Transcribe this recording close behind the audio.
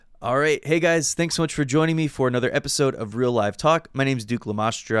All right. Hey guys, thanks so much for joining me for another episode of Real Live Talk. My name is Duke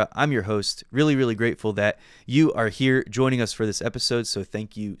Lamastra. I'm your host. Really, really grateful that you are here joining us for this episode. So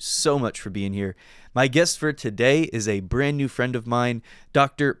thank you so much for being here. My guest for today is a brand new friend of mine,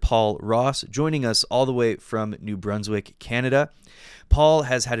 Dr. Paul Ross, joining us all the way from New Brunswick, Canada. Paul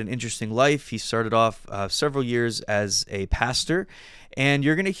has had an interesting life. He started off several years as a pastor, and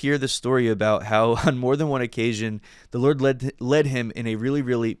you're going to hear the story about how on more than one occasion, the Lord led him in a really,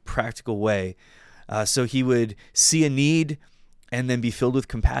 really practical way. So he would see a need and then be filled with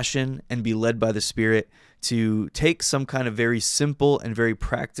compassion and be led by the Spirit to take some kind of very simple and very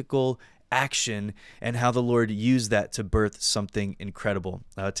practical action, and how the Lord used that to birth something incredible.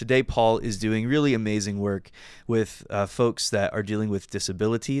 Today, Paul is doing really amazing work with folks that are dealing with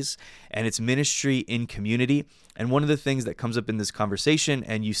disabilities, and it's ministry in community. And one of the things that comes up in this conversation,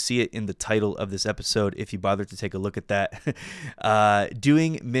 and you see it in the title of this episode, if you bother to take a look at that,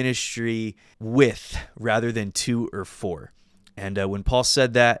 doing ministry with rather than to or for. And when Paul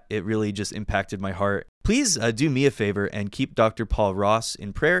said that, it really just impacted my heart. Please do me a favor and keep Dr. Paul Ross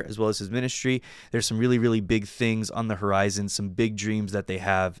in prayer, as well as his ministry. There's some really, really big things on the horizon, some big dreams that they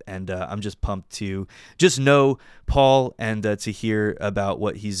have, and I'm just pumped to just know Paul and to hear about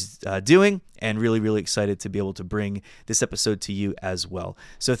what he's doing, and really, really excited to be able to bring this episode to you as well.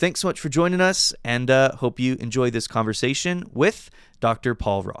 So thanks so much for joining us, and hope you enjoy this conversation with Dr.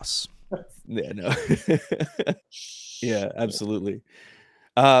 Paul Ross. Yeah, no. Yeah, absolutely.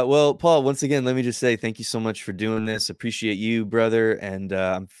 Well, Paul, once again, let me just say thank you so much for doing this. Appreciate you, brother. And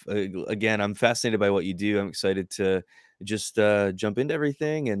again, I'm fascinated by what you do. I'm excited to just jump into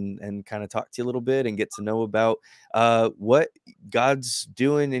everything and kind of talk to you a little bit and get to know about what God's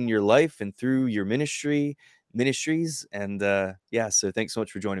doing in your life and through your ministries. And yeah, so thanks so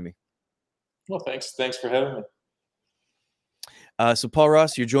much for joining me. Well, thanks for having me. So Paul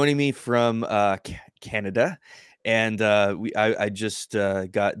Ross, you're joining me from Canada, and I just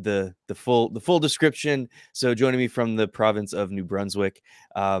got the full description. So joining me from the province of New Brunswick.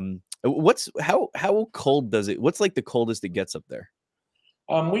 How cold does it? What's like the coldest it gets up there?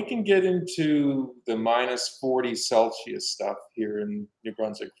 We can get into the minus 40 Celsius stuff here in New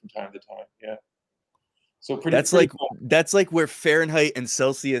Brunswick from time to time. Yeah. So pretty cold. That's like where Fahrenheit and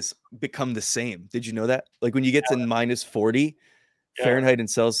Celsius become the same. Did you know that? Like when you get to minus 40, Yeah. Fahrenheit and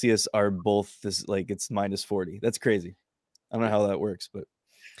Celsius are both this, like it's minus 40. That's crazy. I don't know how that works, but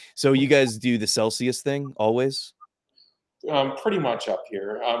so you guys do the Celsius thing always? Pretty much up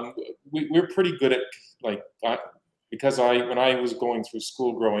here. We're pretty good at like because when I was going through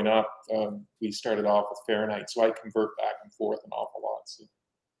school growing up, we started off with Fahrenheit, so I convert back and forth an awful lot. So,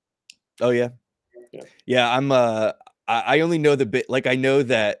 Oh yeah. yeah. Yeah, I only know the bit, like I know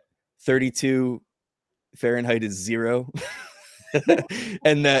that 32 Fahrenheit is 0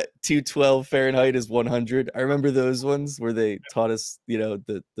 and that 212 Fahrenheit is 100. I remember those ones where they taught us,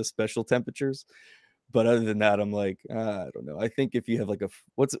 the special temperatures. But other than that, I'm like, I don't know. I think if you have like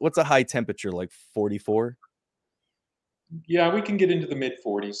what's a high temperature, like 44? Yeah, we can get into the mid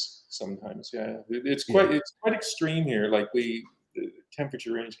 40s sometimes. Yeah, it's Yeah. quite extreme here. Like the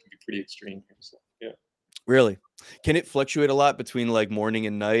temperature range can be pretty extreme here. So yeah. Really? Can it fluctuate a lot between like morning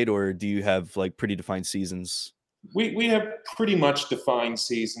and night, or do you have like pretty defined seasons? We have pretty much defined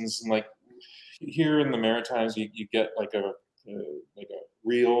seasons, and like here in the Maritimes, you get like a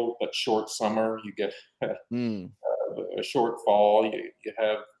real but short summer. You get Mm. a short fall. You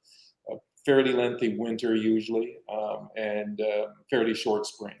have a fairly lengthy winter usually, and fairly short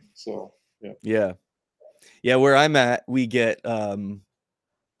spring. So yeah. Yeah. Yeah, where I'm at, we get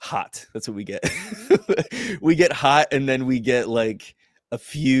hot. That's what we get. We get hot, and then we get like a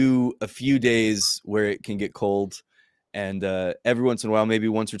few days where it can get cold, and every once in a while, maybe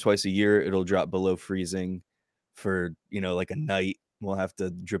once or twice a year, it'll drop below freezing for like a night. We'll have to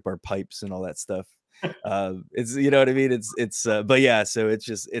drip our pipes and all that stuff. It's what I mean. It's but yeah, so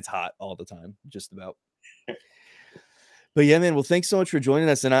it's hot all the time, just about. But yeah, man. Well, thanks so much for joining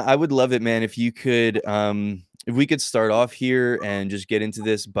us, and I would love it, man, if you could, if we could start off here and just get into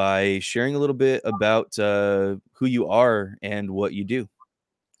this by sharing a little bit about who you are and what you do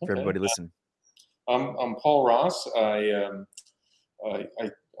for Okay. everybody listening. I'm Paul Ross. I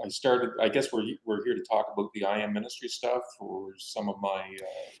started. I guess we're here to talk about the I Am Ministry stuff, or some of my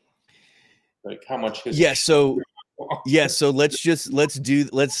like how much history. Yeah. So yeah. So let's do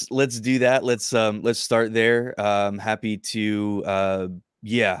that. Let's start there. Happy to.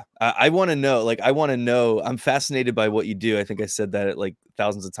 Yeah, I want to know. Like, I want to know. I'm fascinated by what you do. I think I said that like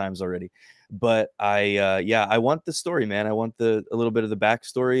thousands of times already, but yeah, I want the story, man. I want a little bit of the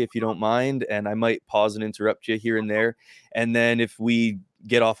backstory, if you don't mind, and I might pause and interrupt you here and there, and then if we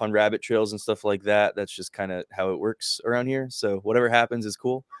get off on rabbit trails and stuff like that. That's just kind of how it works around here. So whatever happens is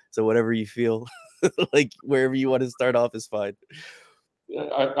cool. So whatever you feel like, wherever you want to start off is fine.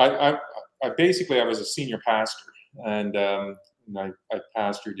 I basically I was a senior pastor, and I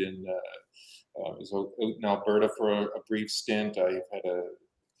pastored in I was out in Alberta for a brief stint. I had a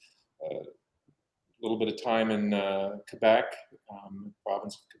little bit of time in Quebec,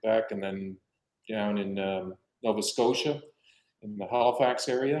 province of Quebec, and then down in Nova Scotia in the Halifax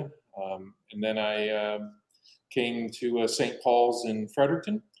area. And then I came to St. Paul's in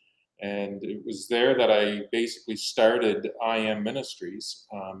Fredericton. And it was there that I basically started IM Ministries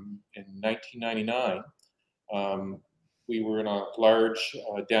in 1999. We were in a large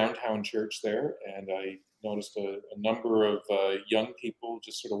downtown church there, and I noticed a number of young people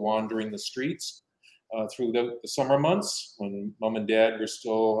just sort of wandering the streets through the summer months when mom and dad were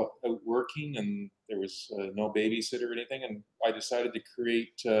still out working and there was no babysitter or anything. And I decided to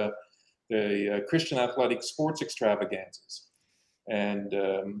create the Christian Athletic Sports Extravaganzas. And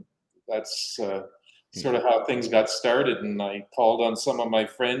that's sort of how things got started. And I called on some of my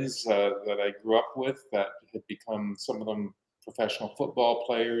friends that I grew up with that had become, some of them, professional football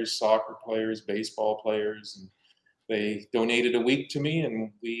players, soccer players, baseball players, and they donated a week to me,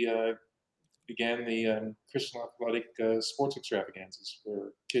 and we began the Christian Athletic Sports Extravaganzas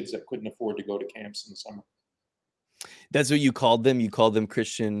for kids that couldn't afford to go to camps in the summer. That's what you called them? You called them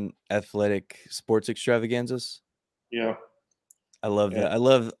Christian Athletic Sports Extravaganzas? Yeah. I love that. I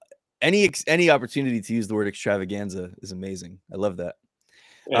love any opportunity to use the word extravaganza is amazing. I love that.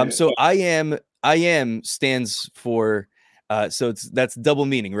 So I am stands for so that's double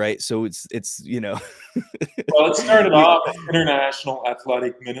meaning, right? So it's well, it started off as International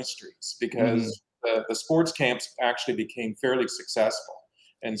Athletic Ministries because the sports camps actually became fairly successful,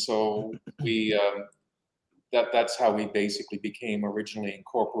 and so we that's how we basically became originally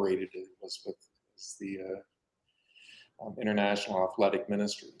incorporated. It was with the International Athletic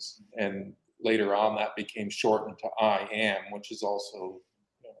Ministries, and later on that became shortened to IM, which is also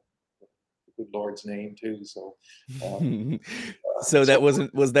the good Lord's name too. So, so that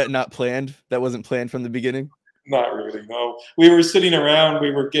was that not planned? That wasn't planned from the beginning? Not really. No, we were sitting around. We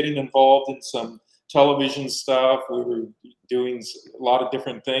were getting involved in some television stuff. We were doing a lot of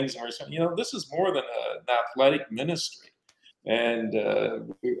different things, and we were saying, this is more than an athletic ministry. And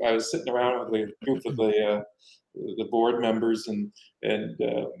I was sitting around with a group of the board members, and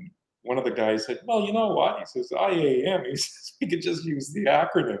one of the guys said, "Well, you know what?" He says, "IAM." He says, "We could just use the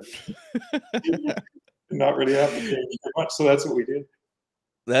acronym, not really have to change too much." So that's what we did.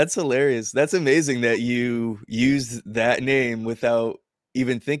 That's hilarious. That's amazing that you used that name without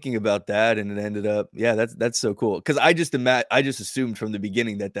even thinking about that, and it ended up, yeah, that's so cool. Because I just assumed from the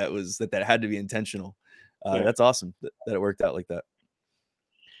beginning that that had to be intentional. Yeah. That's awesome that it worked out like that.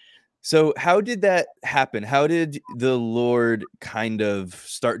 So how did that happen? How did the Lord kind of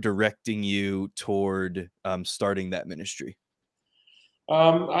start directing you toward starting that ministry?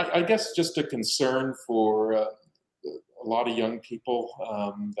 I guess just a concern for a lot of young people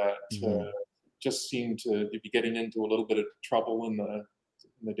that just seem to be getting into a little bit of trouble in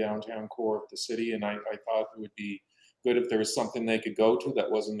the downtown core of the city, and I thought it would be good if there was something they could go to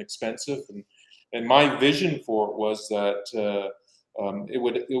that wasn't expensive, and my vision for it was that it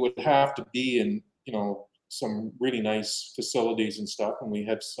would have to be in some really nice facilities and stuff, and we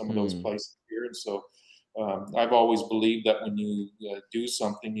have some of those places here, and so I've always believed that when you do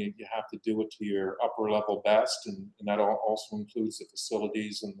something, you have to do it to your upper level best, and that also includes the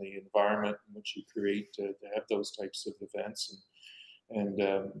facilities and the environment in which you create to have those types of events.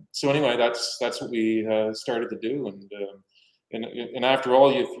 And so anyway, that's what we started to do, and after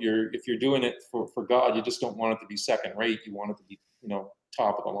all, if you're doing it for God, you just don't want it to be second rate. You want it to be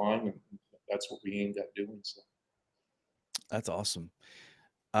top of the line, and that's what we aimed at doing. So that's awesome.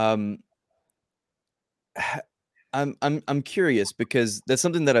 I'm curious because that's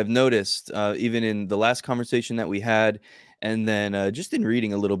something that I've noticed even in the last conversation that we had, and then just in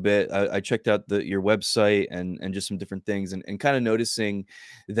reading a little bit, I checked out your website and just some different things, and kind of noticing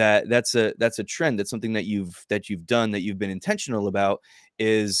that that's a trend. That's something that you've done, that you've been intentional about,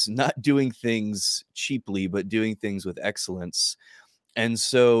 is not doing things cheaply, but doing things with excellence. And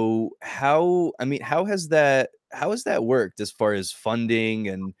so how has that worked as far as funding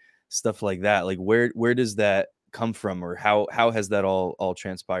and stuff like that? Like where does that come from, or how has that all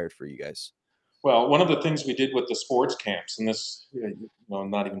transpired for you guys? well, one of the things we did with the sports camps, and this,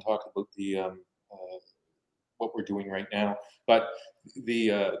 I'm not even talking about what we're doing right now, but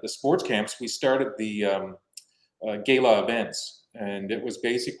the sports camps, we started the gala events, and it was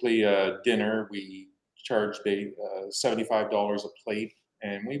basically a dinner. We charged $75 a plate,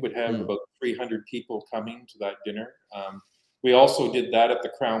 and we would have Mm. about 300 people coming to that dinner. We also did that at the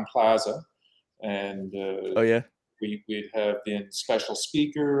Crown Plaza, and Oh yeah. we'd have in special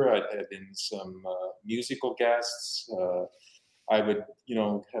speaker. I'd have in some musical guests. I would,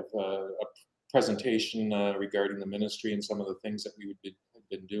 have a presentation regarding the ministry and some of the things that we have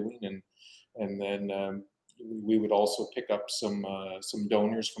been doing, and then we would also pick up some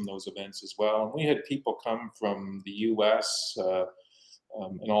donors from those events as well. And we had people come from the U.S.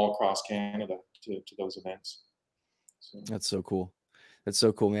 And all across Canada to those events. So. That's so cool. That's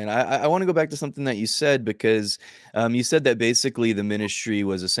so cool, man. I want to go back to something that you said because you said that basically the ministry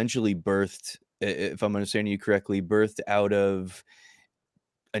was essentially birthed, if I'm understanding you correctly, birthed out of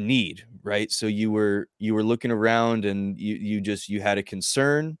a need, right? So you were looking around and you had a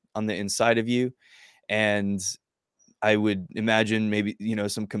concern on the inside of you, and I would imagine maybe,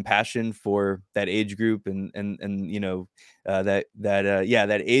 some compassion for that age group and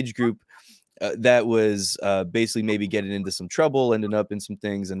that age group that was basically maybe getting into some trouble, ending up in some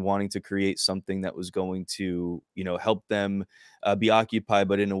things, and wanting to create something that was going to, help them be occupied,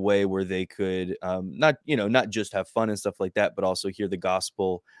 but in a way where they could not just have fun and stuff like that, but also hear the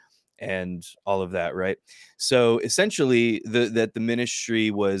gospel and all of that, right? So essentially, the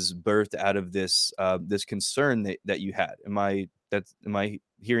ministry was birthed out of this concern that you had. Am I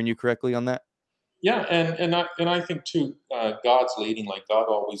hearing you correctly on that? Yeah, and I think too, God's leading. Like God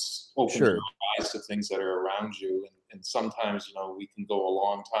always opens your Sure. eyes to things that are around you, and sometimes we can go a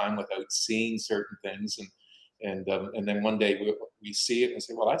long time without seeing certain things, and then one day we see it and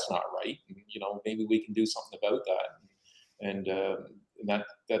say, well, that's not right, and maybe we can do something about that, and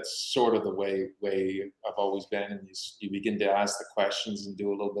that's sort of the way I've always been, and you begin to ask the questions and do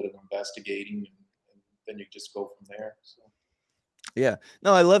a little bit of investigating, and then you just go from there. So. Yeah.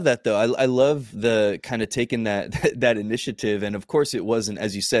 No, I love that though. I love the kind of taking that that initiative. And of course it wasn't,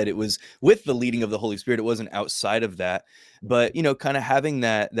 as you said, it was with the leading of the Holy Spirit. It wasn't outside of that. But kind of having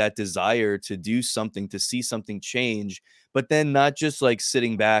that desire to do something, to see something change, but then not just like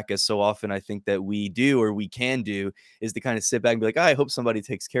sitting back, as so often I think that we do or we can do, is to kind of sit back and be like, "Oh, I hope somebody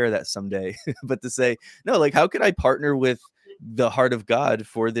takes care of that someday." But to say, no, like how could I partner with the heart of God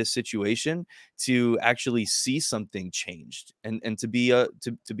for this situation to actually see something changed and to be a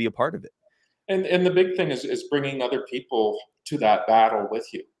part of it. And the big thing is bringing other people to that battle with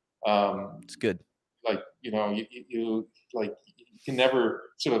you. Um, It's good. like like you can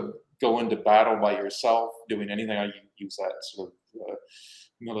never sort of go into battle by yourself doing anything. I use that sort of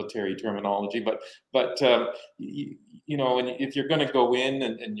military terminology, but and if you're going to go in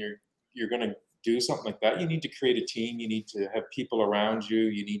and you're going to do something like that, you need to create a team. You need to have people around you.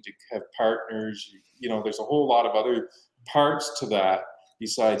 You need to have partners. There's a whole lot of other parts to that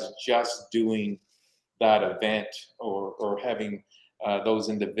besides just doing that event or having those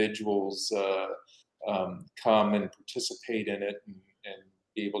individuals come and participate in it and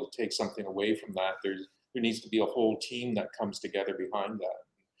be able to take something away from that. There needs to be a whole team that comes together behind that,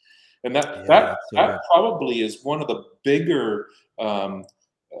 and that Yeah, that that's so that good. probably is one of the bigger um,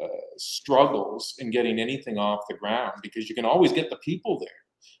 struggles in getting anything off the ground, because you can always get the people there,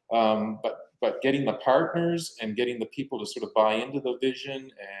 but getting the partners and getting the people to sort of buy into the vision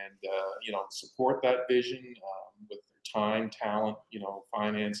and support that vision with their time, talent,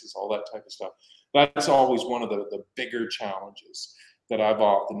 finances, all that type of stuff. That's always one of the bigger challenges that I've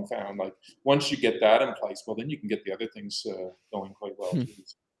often found. Like once you get that in place, well, then you can get the other things going quite well too.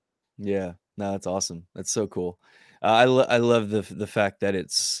 Yeah. No, that's awesome. That's so cool. I love the fact that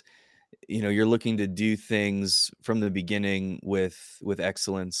it's you're looking to do things from the beginning with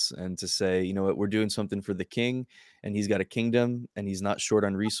excellence, and to say, you know what, we're doing something for the king, and he's got a kingdom and he's not short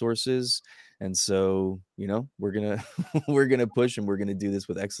on resources, and so we're gonna we're gonna push and we're gonna do this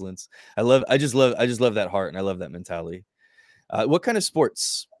with excellence. I just love that heart, and I love that mentality. What kind of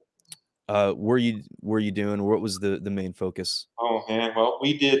sports were you doing? What was the main focus? Oh man, well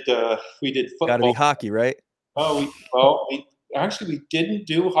we did Got to be football. hockey, right? Oh, we actually we didn't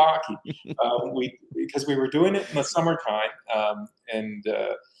do hockey. We because we were doing it in the summertime, and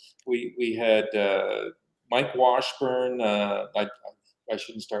we had Mike Washburn. I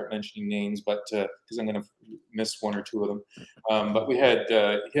shouldn't start mentioning names, but because I'm going to miss one or two of them. But we had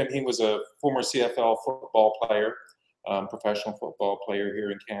him. He was a former CFL football player, professional football player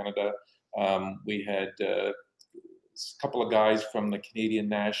here in Canada. We had a couple of guys from the Canadian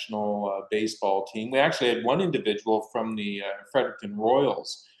national baseball team. We actually had one individual from the Fredericton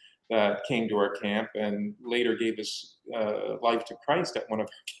Royals that came to our camp and later gave his life to Christ at one of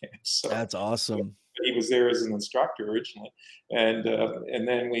our camps. So That's awesome. he was there as an instructor originally, and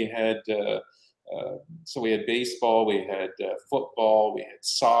then we had So we had baseball, we had football, we had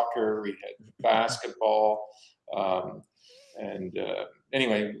soccer, we had basketball, um, and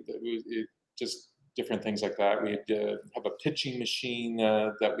anyway, just different things like that. We'd have a pitching machine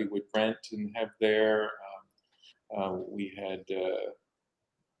that we would rent and have there. We had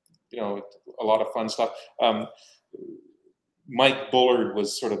a lot of fun stuff. Mike Bullard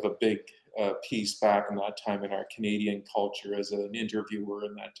was sort of a big piece back in that time in our Canadian culture as an interviewer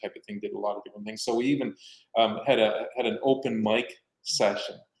and that type of thing. Did a lot of different things. So we even had an open mic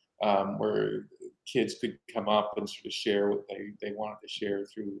session where kids could come up and sort of share what they wanted to share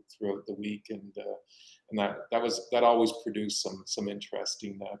throughout the week, and that always produced some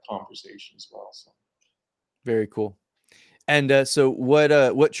interesting conversation as well. So Very cool. And so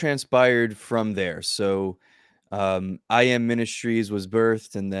what transpired from there? So I Am Ministries was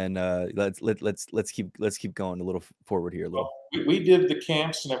birthed, and then let's keep going a little forward here a well, little. we did the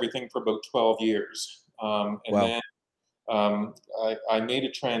camps and everything for about 12 years, and Wow. then I made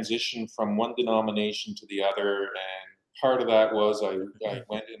a transition from one denomination to the other, and part of that was I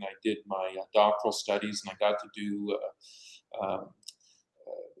went and I did my doctoral studies, and I got to do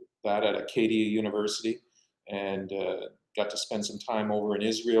that at Acadia University, and got to spend some time over in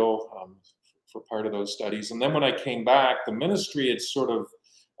Israel for part of those studies. And then when I came back, the ministry had sort of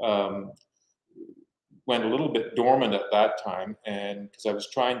um, went a little bit dormant at that time, and because I was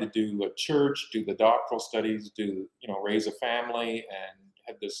trying to do a church, do the doctoral studies, raise a family, and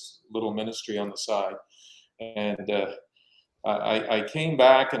had this little ministry on the side. And I came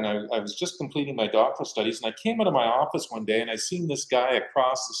back, and I was just completing my doctoral studies, and I came out of my office one day and I seen this guy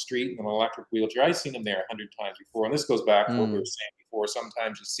across the street in an electric wheelchair. I've seen him there 100 times before, and this goes back to what we were Mm. saying before.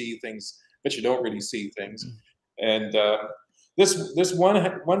 Sometimes you see things, but you don't really see things. And this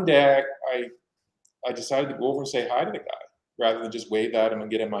one day, I decided to go over and say hi to the guy rather than just wave at him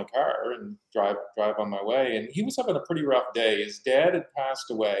and get in my car and drive on my way. And he was having a pretty rough day. His dad had passed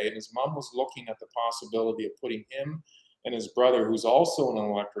away, and his mom was looking at the possibility of putting him and his brother, who's also in an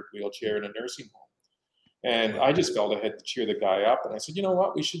electric wheelchair, in a nursing home. And I Wow. just felt I had to cheer the guy up. And I said, you know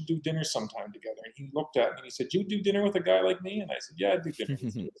what? We should do dinner sometime together. And he looked at me and he said, you do dinner with a guy like me? And I said, yeah, I do dinner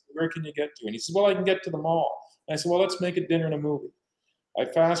with you. I said, where can you get to? And he said, well, I can get to the mall. And I said, well, let's make a dinner and a movie. I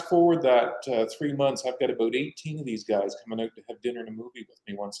fast forward that 3 months, I've got about 18 of these guys coming out to have dinner and a movie with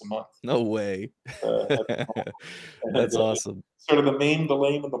me once a month. No way. At the mall. And That's awesome. sort of the maimed, the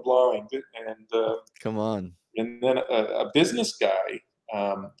lame, and the blind. Come on. And then a business guy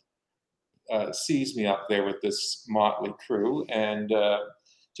sees me up there with this motley crew and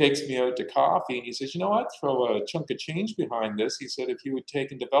takes me out to coffee. And he says, you know what? Throw a chunk of change behind this. He said, if you would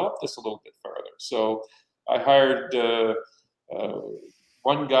take and develop this a little bit further. So I hired uh,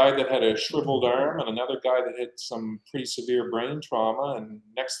 one guy that had a shriveled arm and another guy that had some pretty severe brain trauma. And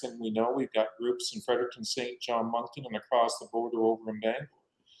next thing we know, we've got groups in Fredericton, St. John, Moncton, and across the border over in Bangor.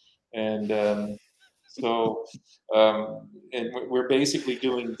 And so, and we're basically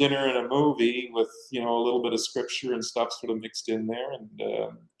doing dinner and a movie with, a little bit of scripture and stuff sort of mixed in there,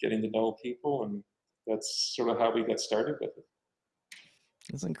 and getting to know people. And that's sort of how we got started with it.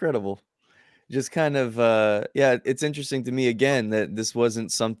 That's incredible. Just kind of yeah, it's interesting to me again that this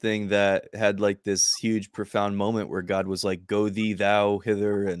wasn't something that had like this huge profound moment where God was like, go thee thou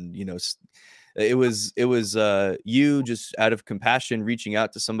hither, and it was you just out of compassion reaching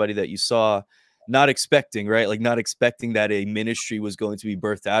out to somebody that you saw, not expecting, right? Like not expecting that a ministry was going to be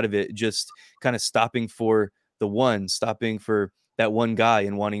birthed out of it, just kind of stopping for that one guy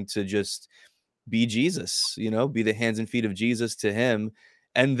and wanting to just be Jesus, be the hands and feet of Jesus to him.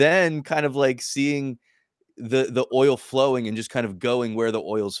 And then kind of like seeing the oil flowing and just kind of going where the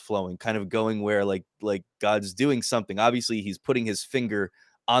oil's flowing, kind of going where like God's doing something. Obviously, he's putting his finger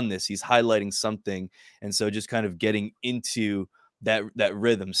on this. He's highlighting something. And so just kind of getting into that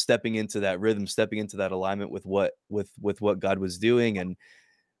rhythm, stepping into that rhythm, stepping into that alignment with what God was doing. And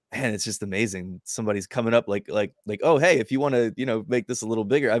man, it's just amazing. Somebody's coming up like, oh, hey, if you want to, make this a little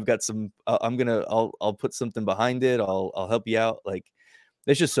bigger, I've got some. I'll put something behind it. I'll help you out. Like,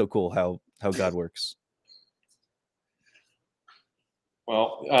 it's just so cool how God works.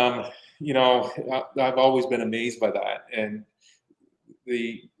 Well, I've always been amazed by that, and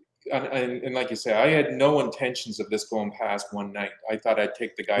the and like you say, I had no intentions of this going past one night. I thought I'd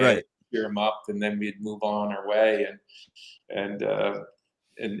take the guy out, Right. cheer him up, and then we'd move on our way. And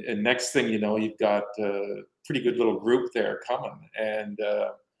and next thing you know, you've got a pretty good little group there coming. And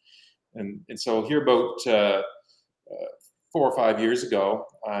so here about 4 or 5 years ago,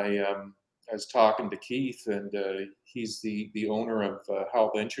 I was talking to Keith, and he's the owner of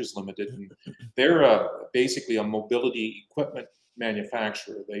Hal Ventures Limited, and they're basically a mobility equipment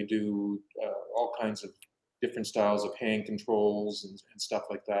manufacturer. They do all kinds of different styles of hand controls and stuff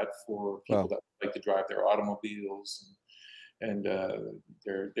like that for people Wow. that like to drive their automobiles, and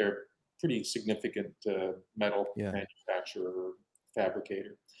they're pretty significant metal Yeah. manufacturer or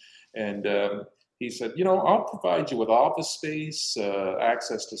fabricator. And he said, I'll provide you with office space,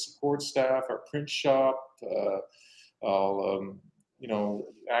 access to support staff, our print shop. I'll,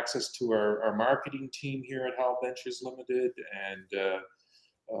 access to our marketing team here at HAL Ventures Limited, and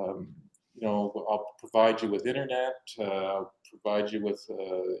I'll provide you with internet. I'll provide you with,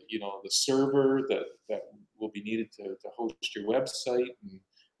 the server that will be needed to host your website, and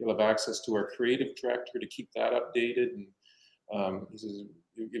you'll have access to our creative director to keep that updated. And he says,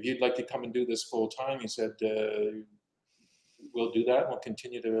 if you'd like to come and do this full time, he said, we'll do that. And we'll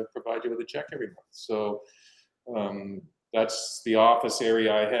continue to provide you with a check every month. So um, that's the office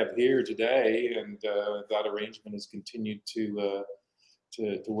area I have here today, and that arrangement has continued to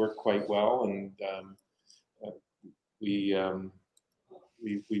work quite well. And uh, we, um,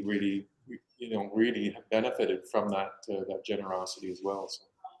 we really, really have benefited from that generosity as well. So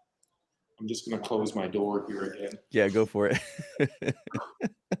I'm just going to close my door here again. Yeah, go for it.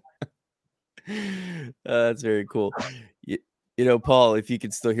 That's very cool. You, Paul, if you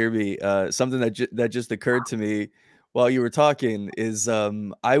could still hear me, something that just occurred to me while you were talking is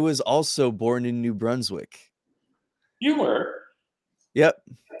I was also born in New Brunswick. You were. Yep,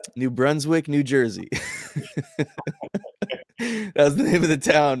 New Brunswick, New Jersey. That's the name of the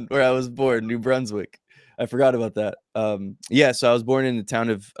town where I was born, New Brunswick. I forgot about that. Yeah, so I was born in the town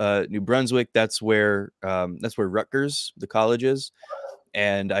of New Brunswick. That's where Rutgers, the college, is.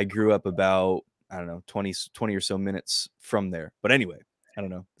 And I grew up about, I don't know, 20 or so minutes from there. But anyway, I don't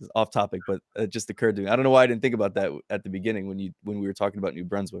know, it's off topic, but it just occurred to me. I don't know why I didn't think about that at the beginning when we were talking about New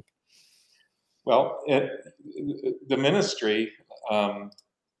Brunswick. Well, the ministry, um,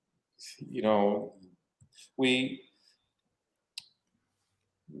 you know, we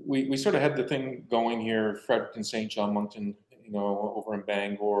we sort of had the thing going here, Fredericton, St. John, Moncton, over in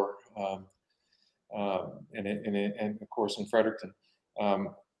Bangor, and of course in Fredericton.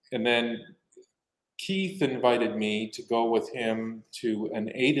 And then Keith invited me to go with him to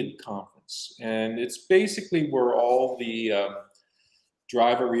an AIDED conference, and it's basically where all the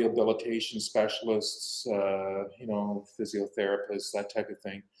driver rehabilitation specialists, physiotherapists, that type of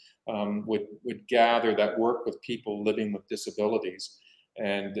thing, would gather that work with people living with disabilities.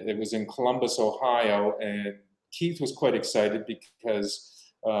 And it was in Columbus, Ohio, and Keith was quite excited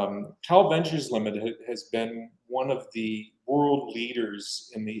because HAL Ventures Limited has been one of the world leaders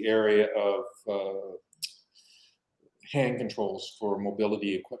in the area of hand controls for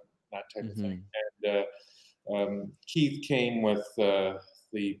mobility equipment, that type of thing. And Keith came with the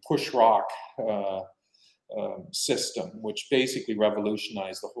push rock system, which basically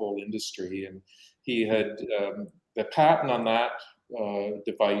revolutionized the whole industry. And he had the patent on that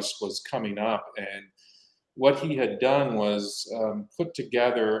device was coming up, and what he had done was put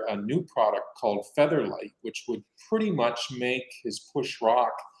together a new product called Featherlight, which would pretty much make his push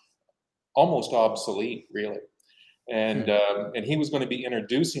rock almost obsolete, really. And he was going to be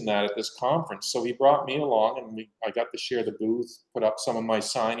introducing that at this conference. So he brought me along, and I got to share the booth, put up some of my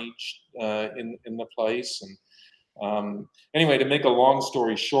signage in the place. And anyway, to make a long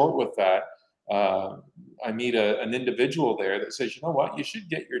story short with that, I meet an individual there that says, you know what, you should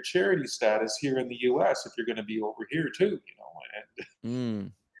get your charity status here in the U.S. if you're going to be over here too,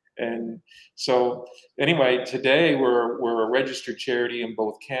 And so anyway, today we're a registered charity in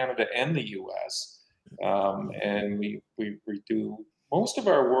both Canada and the U.S. And we do most of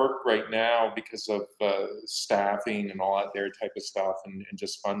our work right now because of staffing and all that there type of stuff, and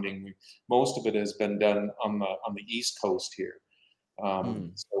just funding. Most of it has been done on the East Coast here.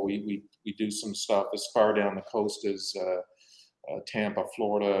 So we do some stuff as far down the coast as Tampa,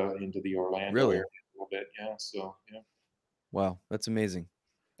 Florida, into the Orlando Really? area a little bit. Yeah. So yeah. Wow, that's amazing.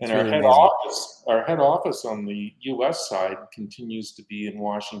 And That's really amazing. our head office on the U.S. side continues to be in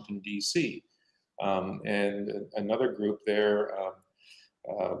Washington, D.C. And another group there,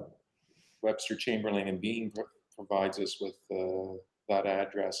 uh, Webster, Chamberlain, and Bean provides us with that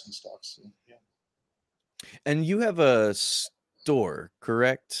address and stuff. So, yeah. And you have a store,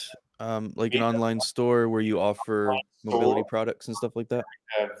 correct? Like an We online store where you offer mobility store products and stuff like that?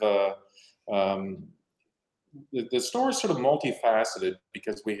 have um, the store is sort of multifaceted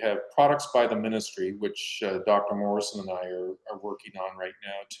because we have products by the ministry, which Dr. Morrison and I are working on right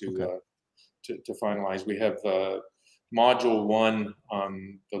now Okay. to finalize. We have Module 1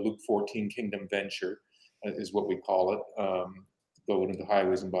 on the Luke 14 Kingdom Venture, is what we call it, going into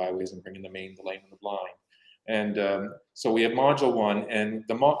highways and byways and bringing the maimed, the lame, and the blind. And so we have module one, and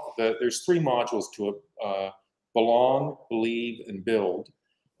there's three modules to it: belong, believe, and build.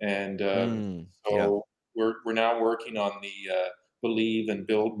 And Yeah. so we're now working on the believe and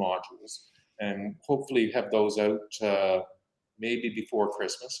build modules, and hopefully have those out maybe before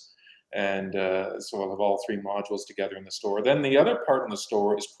Christmas. And so we'll have all three modules together in the store. Then the other part in the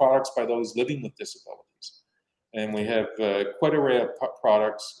store is products by those living with disabilities. And we Okay. have quite a array of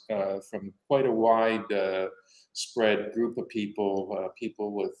products from quite a wide spread group of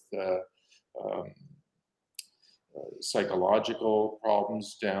people with um, psychological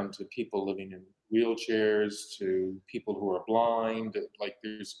problems down to people living in wheelchairs to people who are blind. Like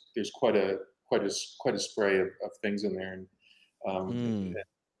there's quite a spray of things in there, um, Mm.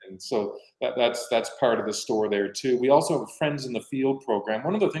 and so that's part of the store there too. We also have a Friends in the Field program.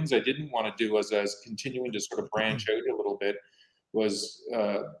 One of the things I didn't want to do as continuing to sort of branch out a little bit was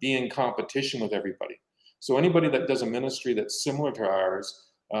be in competition with everybody. So anybody that does a ministry that's similar to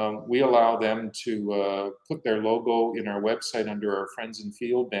ours, we allow them to put their logo in our website under our Friends in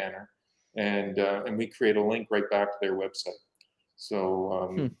Field banner, and we create a link right back to their website. So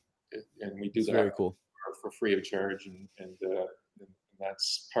Hmm. and we do It's that very cool. for free of charge, and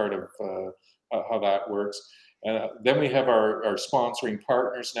that's part of how that works. Then we have our sponsoring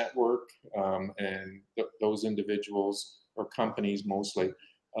partners network, and those individuals or companies mostly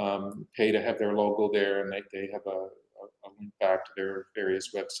pay to have their logo there, and they have a link back to their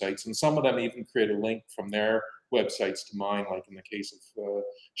various websites. And some of them even create a link from their websites to mine, like in the case of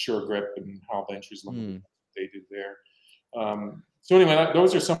Sure Grip and Hal Ventures Limited, Hmm. they do there. So anyway,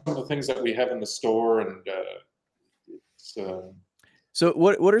 those are some of the things that we have in the store, and it's, So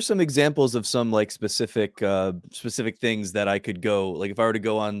what are some examples of some like specific things that I could go like if I were to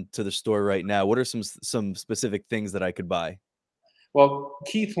go on to the store right now, what are some specific things that I could buy? well,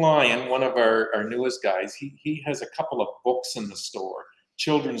 Keith Lyon, one of our newest guys, he has a couple of books in the store,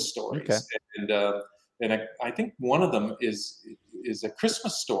 children's Okay. stories, and I think one of them is a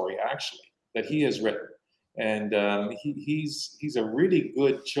Christmas story actually that he has written, and he's a really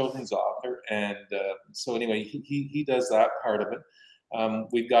good children's author, and so anyway, he does that part of it.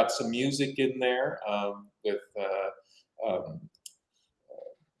 We've got some music in there with um,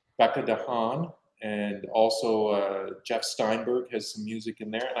 Becca DeHaan, and also Jeff Steinberg has some music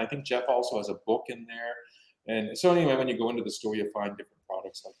in there. And I think Jeff also has a book in there. And so anyway, when you go into the store, you'll find different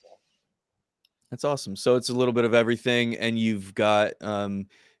products like that. That's awesome. So it's a little bit of everything and you've got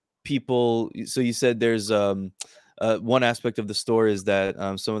people so you said there's one aspect of the store is that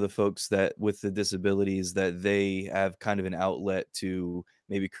some of the folks that with the disabilities that they have kind of an outlet to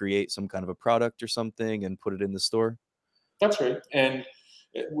maybe create some kind of a product or something and put it in the store. That's right. And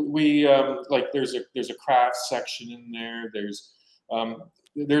we like there's a craft section in there.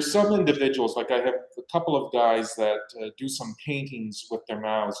 There's some individuals like I have a couple of guys that do some paintings with their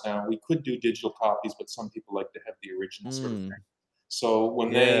mouths. Now we could do digital copies, but some people like to have the original sort of thing. Mm, So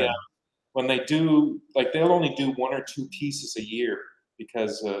yeah. when they do, like they'll only do one or two pieces a year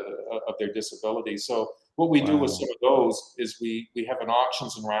because of their disability. So what we do with Wow. some of those is we have an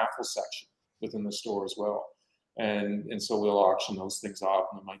auctions and raffle section within the store as well. And so we'll auction those things off,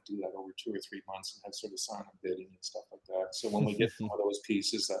 and we might do that over 2 or 3 months and have sort of silent bidding and stuff like that. So when we get some of those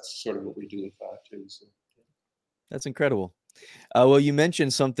pieces, that's sort of what we do with that too. So That's incredible. Well, you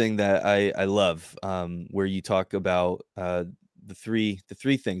mentioned something that I love, where you talk about the three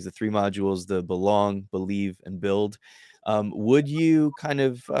things, the three modules, the belong, believe, and build. Would you kind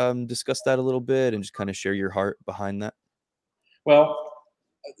of discuss that a little bit and just kind of share your heart behind that? well,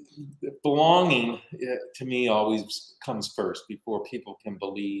 belonging to me always comes first before people can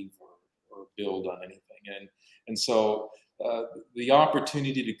believe or build on anything, and so uh, the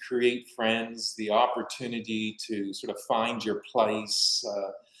opportunity to create friends, the opportunity to sort of find your place,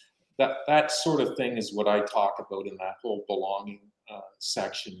 that sort of thing is what I talk about in that whole belonging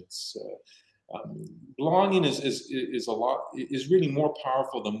section. It's belonging is a lot is really more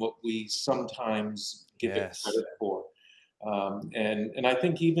powerful than what we sometimes give it Yes. credit for. And I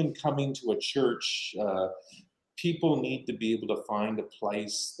think even coming to a church, people need to be able to find a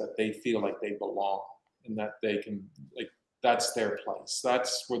place that they feel like they belong and that they can like that's their place.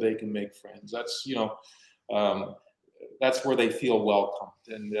 That's where they can make friends. Um, that's where they feel welcomed,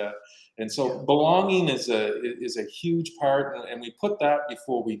 and Yeah. so belonging is a huge part, and we put that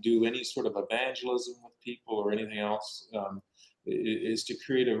before we do any sort of evangelism with people or anything else. Is to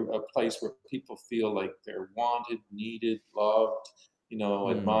create a place where people feel like they're wanted, needed, loved,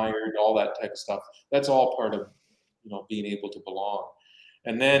 Mm. admired, all that type of stuff. That's all part of being able to belong.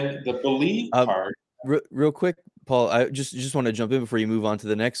 And then the belief Um, part. real quick Paul, I just want to jump in before you move on to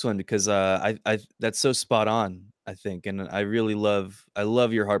the next one because I that's so spot on, I think, and I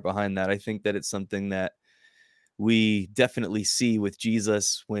love your heart behind that. I think that it's something that we definitely see with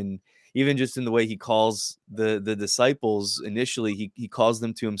Jesus when even just in the way he calls the disciples initially, he calls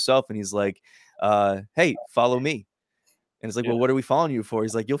them to himself and he's like, "Hey, follow me." And it's like, Yeah. "Well, what are we following you for?"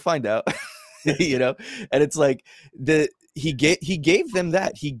 He's like, "You'll find out." You know? And it's like he gave them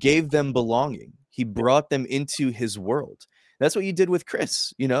that. He gave them belonging. He brought them into his world. That's what you did with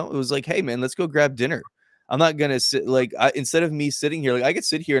Chris, you know? It was like, "Hey man, let's go grab dinner." I'm not gonna sit like instead of me sitting here, like I could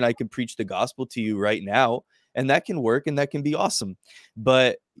sit here and I could preach the gospel to you right now, and that can work and that can be awesome.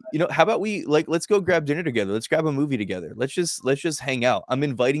 But how about we like let's go grab dinner together. Let's grab a movie together. Let's just hang out. I'm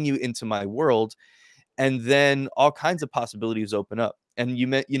inviting you into my world, and then all kinds of possibilities open up. And you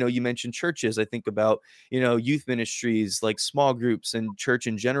mentioned churches. I think about youth ministries, like small groups, and church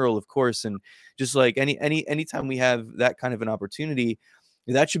in general, of course. And just like anytime we have that kind of an opportunity,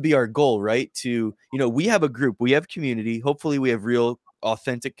 that should be our goal, right? To we have a group, we have community. Hopefully we have real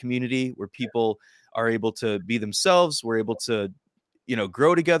authentic community where people are able to be themselves. We're able to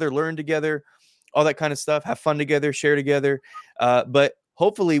grow together, learn together, all that kind of stuff, have fun together, share together. But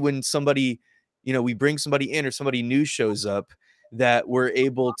hopefully when we bring somebody in or somebody new shows up, that we're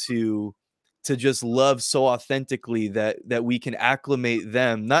able to just love so authentically that we can acclimate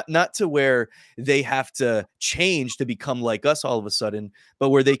them, not to where they have to change to become like us all of a sudden, but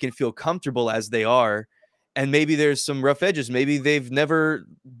where they can feel comfortable as they are. And maybe there's some rough edges. Maybe they've never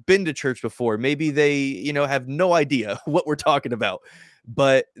been to church before. Maybe they have no idea what we're talking about,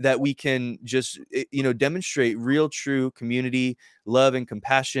 but that we can just demonstrate real true community, love, and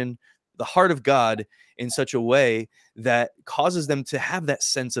compassion, the heart of God, in such a way that causes them to have that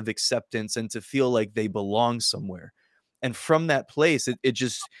sense of acceptance and to feel like they belong somewhere. And from that place,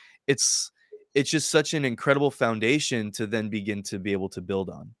 it's it's just such an incredible foundation to then begin to be able to build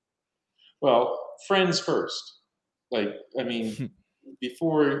on. Well, friends first. Like, I mean,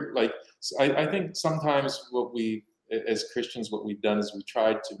 before, like, I think sometimes as Christians, what we've done is we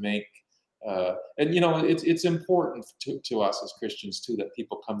tried to make, and it's important to us as Christians too that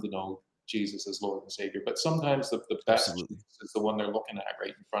people come to know Jesus as Lord and Savior. But sometimes the best Absolutely. Jesus is the one they're looking at right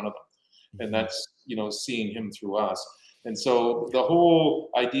in front of them, and Mhm. that's seeing Him through us. And so the whole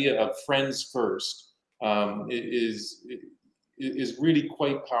idea of friends first is really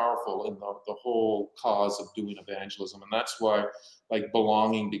quite powerful in the whole cause of doing evangelism. And that's why like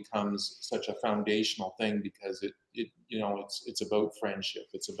belonging becomes such a foundational thing, because it's about friendship.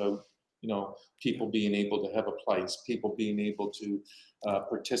 It's about Yeah. people being able to have a place, people being able to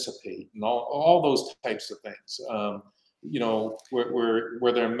participate, and all those types of things.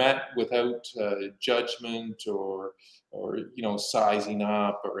 Where they're met without judgment or sizing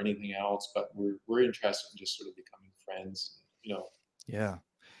up or anything else, but we're interested in just sort of becoming friends, Yeah.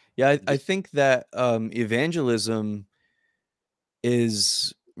 Yeah, I just think that, evangelism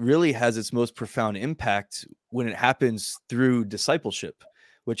is really has its most profound impact when it happens through discipleship,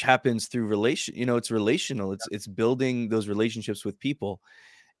 which happens through it's relational. It's building those relationships with people.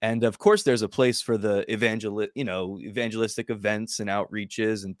 And of course, there's a place for the evangelistic events and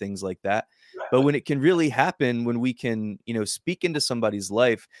outreaches and things like that. But when it can really happen, when we can, speak into somebody's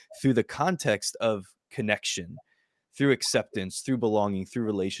life through the context of connection, through acceptance, through belonging, through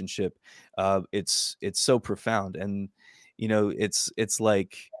relationship, it's so profound. And it's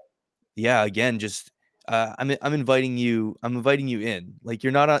like, yeah, again, just I'm inviting you in. Like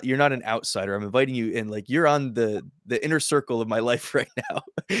you're not an outsider. I'm inviting you in. Like you're on the inner circle of my life right now.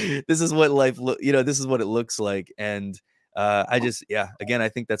 This is what this is what it looks like. And I just yeah, again, I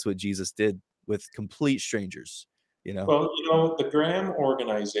think that's what Jesus did with complete strangers, you know. Well, the Graham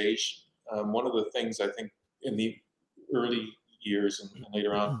organization, one of the things I think in the early years and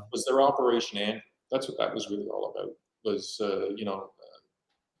later on was their Operation Andrew. That's what that was really all about. Was you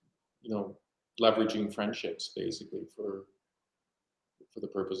know, leveraging friendships basically for the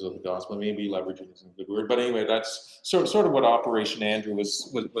purpose of the gospel. Maybe leveraging isn't a good word, but anyway, that's sort of what Operation Andrew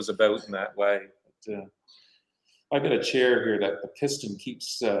was about in that way. But, I got a chair here that the piston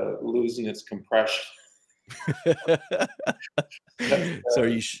keeps losing its compression. That's So are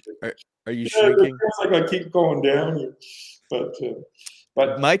you yeah, it shrinking? feels like I keep going down here,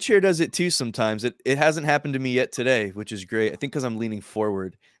 but My chair does it too sometimes. It hasn't happened to me yet today, which is great. I think because 'cause I'm leaning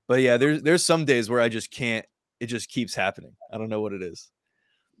forward. But yeah, there's some days where I just can't. It just keeps happening. I don't know what it is.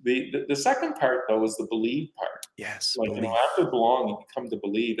 the second part though is the believe part. Yes, Like belief. after belong, you come to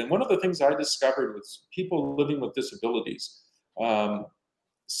believe. And one of the things I discovered with people living with disabilities, um,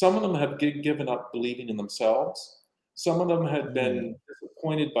 some of them have given up believing in themselves. Some of them had been Mm,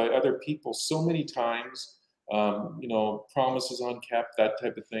 disappointed by other people so many times promises unkept, that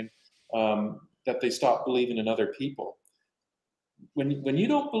type of thing, that they stop believing in other people. When you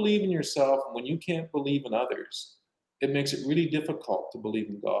don't believe in yourself, and when you can't believe in others, it makes it really difficult to believe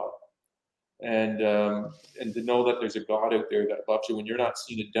in God, and to know that there's a God out there that loves you, when you're not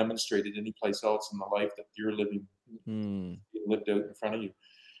seeing it demonstrated anyplace else in the life that you're living, Hmm. being lived out in front of you.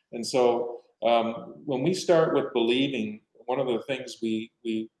 And so when we start with believing, one of the things we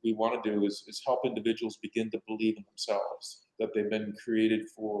want to do is help individuals begin to believe in themselves, that they've been created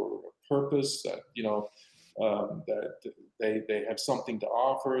for a purpose, that that they have something to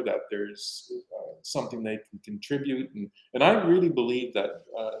offer, that there's something they can contribute, and I really believe that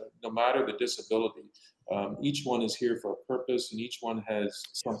no matter the disability, each one is here for a purpose, and each one has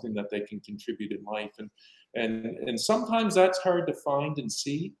something that they can contribute in life, and sometimes that's hard to find and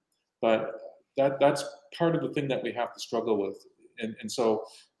see, but that's part of the thing that we have to struggle with. And so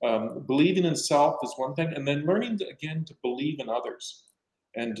believing in self is one thing, and then learning again to believe in others,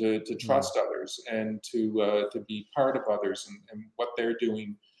 and to Hmm. trust others, and to be part of others, and what they're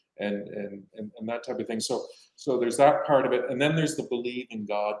doing, and that type of thing. So there's that part of it, and then there's the believe in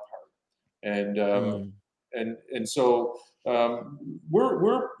God part, and Hmm. so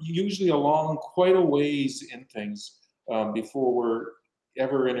we're usually along quite a ways in things before we're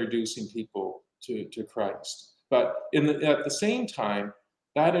ever introducing people to Christ. But at the same time,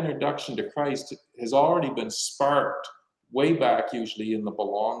 that introduction to Christ has already been sparked way back, usually in the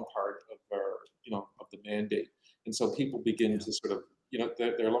belong part of our, of the mandate. And so people begin Yeah. to sort of,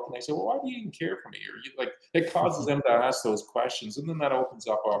 they're looking, they say, well, why do you even care for me? Or like, it causes them to ask those questions. And then that opens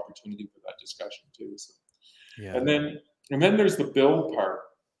up opportunity for that discussion too. So, Yeah. and then, and then there's the build part.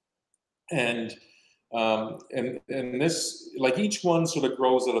 And and this, like, each one sort of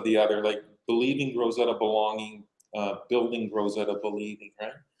grows out of the other. Like, believing grows out of belonging, building grows out of believing,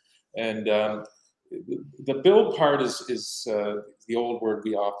 right? And the build part is the old word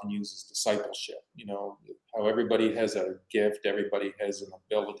we often use is discipleship. How everybody has a gift, everybody has an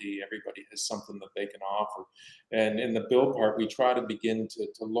ability, everybody has something that they can offer. And in the build part, we try to begin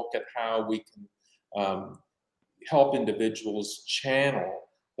to look at how we can um, help individuals channel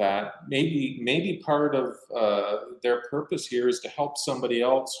that. Maybe part of their purpose here is to help somebody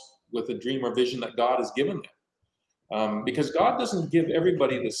else with a dream or vision that God has given them, because God doesn't give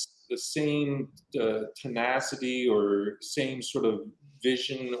everybody the same tenacity or same sort of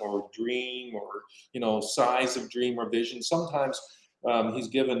vision or dream, or size of dream or vision. Sometimes He's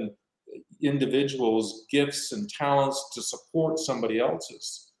given individuals gifts and talents to support somebody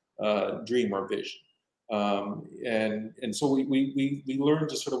else's dream or vision. And so we learn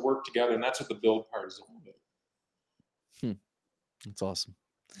to sort of work together, and that's what the build part is all about. Hmm. That's awesome.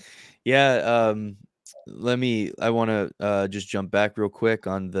 Yeah, I want to just jump back real quick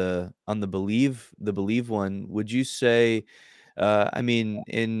on the believe one. Would you say, I mean,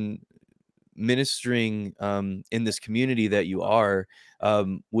 in ministering in this community that you are,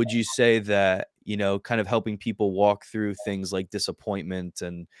 would you say that, kind of helping people walk through things like disappointment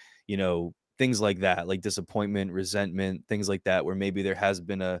and, things like that, like disappointment, resentment, things like that, where maybe there has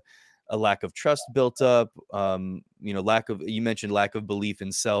been a lack of trust built up, you mentioned lack of belief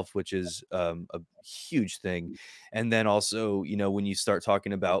in self, which is a huge thing. And then also, when you start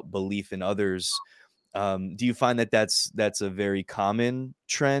talking about belief in others, do you find that that's a very common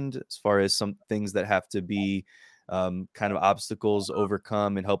trend as far as some things that have to be kind of obstacles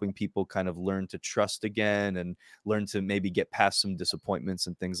overcome and helping people kind of learn to trust again and learn to maybe get past some disappointments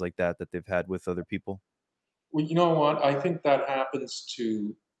and things like that that they've had with other people? Well, you know what? I think that happens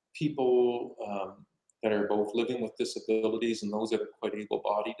to people that are both living with disabilities and those that are quite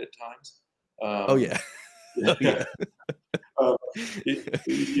able-bodied at times. Oh Um, yeah. Oh yeah, yeah. uh,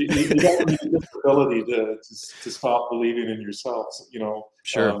 you don't need a disability to stop believing in yourself.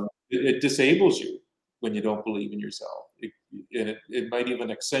 Sure. It disables you when you don't believe in yourself, and it might even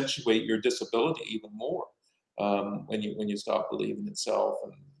accentuate your disability even more when you stop believing in self,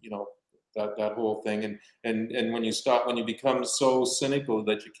 and that whole thing, and when you become so cynical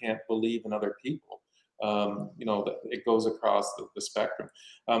that you can't believe in other people. That it goes across the spectrum.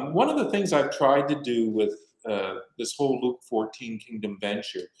 One of the things I've tried to do with this whole Luke 14 kingdom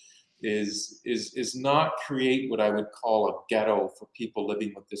venture is not create what I would call a ghetto for people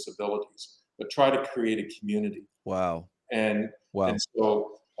living with disabilities, but try to create a community. Wow. And and Wow.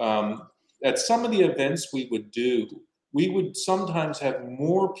 so at some of the events we would do, we would sometimes have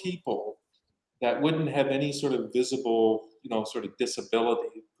more people that wouldn't have any sort of visible, sort of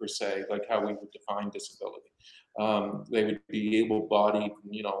disability per se, like how we would define disability. They would be able-bodied,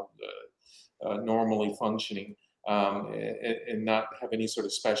 normally functioning, and not have any sort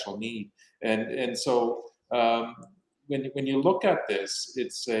of special need. And so um, when you look at this,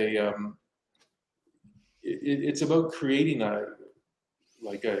 it's about creating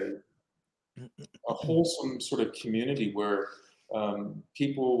like a wholesome sort of community where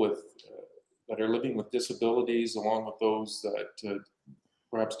people that are living with disabilities, along with those that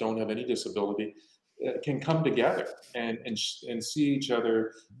perhaps don't have any disability, can come together and see each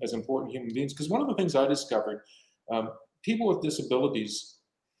other as important human beings. Because one of the things I discovered, um, people with disabilities,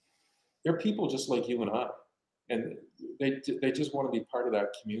 they're people just like you and I, and they just want to be part of that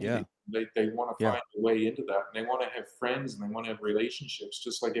Yeah. community. They want to Yeah. find a way into that, and they want to have friends, and they want to have relationships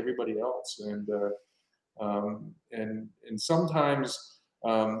just like everybody else. And sometimes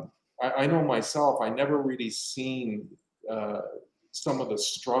I know myself, I never really seen uh, some of the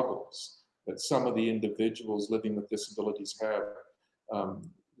struggles that some of the individuals living with disabilities have,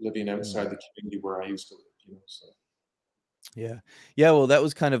 um, living outside Mm. the community where I used to live. So Yeah. Yeah, well, that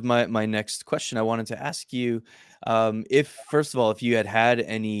was kind of my next question. I wanted to ask you, if first of all, if you had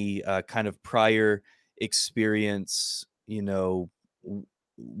any, kind of prior experience, w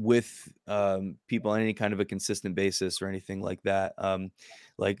with, people on any kind of a consistent basis or anything like that,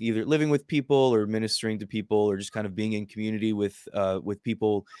 like either living with people or ministering to people or just kind of being in community with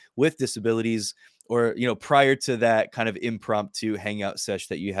people with disabilities, or, prior to that kind of impromptu hangout sesh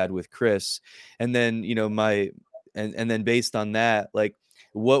that you had with Chris. And then, my and then based on that, like,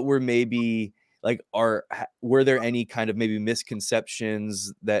 what were maybe like were there any kind of maybe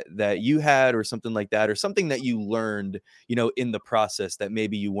misconceptions that you had or something like that, or something that you learned, in the process that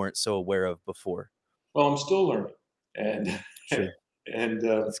maybe you weren't so aware of before? well, I'm still learning, and Sure. and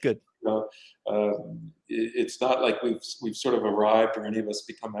That's good. you know, it's not like we've sort of arrived or any of us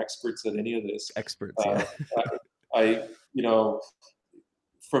become experts at any of this. Experts, yeah. Uh, I, you know,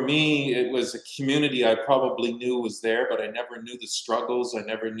 for me, it was a community I probably knew was there, but I never knew the struggles. I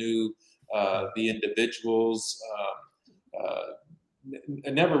never knew Mm, the individuals. I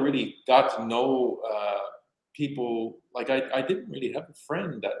never really got to know people. Like I didn't really have a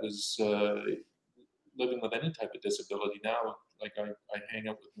friend that was living with any type of disability. Now, like I hang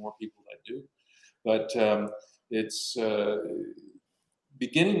out with more people that do, but it's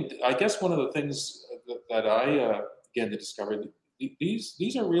beginning. I guess one of the things that I began to discover,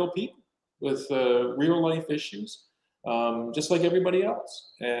 these are real people with real life issues, just like everybody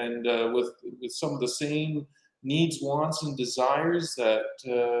else, and with some of the same needs, wants, and desires that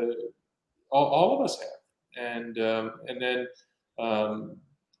all of us have. And then um,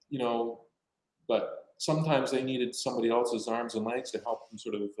 you know, but sometimes they needed somebody else's arms and legs to help them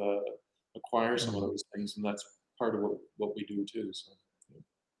sort of acquire some of mm. those things, and that's part of what we do too. So.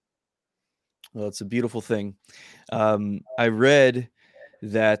 Well, it's a beautiful thing. I read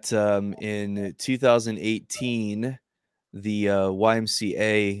that, in 2018, the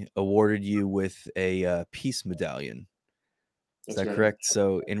YMCA awarded you with a peace medallion. Is That's that right. correct?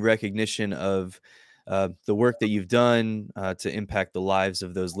 So, in recognition of the work that you've done to impact the lives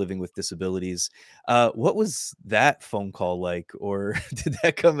of those living with disabilities, what was that phone call like, or did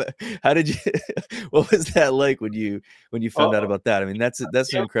that come? How did you? What was that like when you found out Oh, about that? I mean, that's an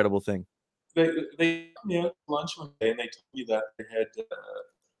yeah. incredible thing. They took me out to lunch one day, and they told me that they had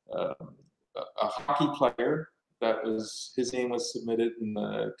a hockey player that was his name was submitted, and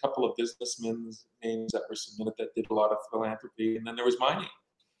a couple of businessmen's names that were submitted that did a lot of philanthropy, and then there was my name.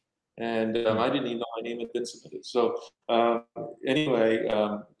 And Hmm. I didn't even know my name had been submitted. So um, anyway,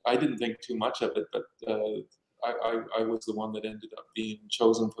 I didn't think too much of it, but I was the one that ended up being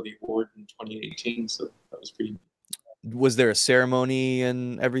chosen for the award in 2018. So that was pretty. Was there a ceremony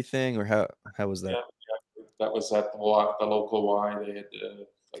and everything, or how was that? Yeah, yeah. That was at the local Y. They had like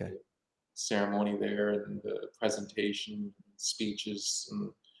Okay. a ceremony there and presentation, speeches,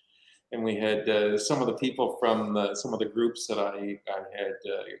 and we had some of the people from some of the groups that I had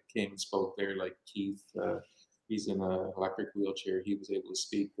came and spoke there, like Keith. He's in an electric wheelchair. He was able to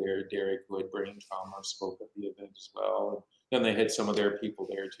speak there. Derek, who had brain trauma, spoke at the event as well. And then they had some of their people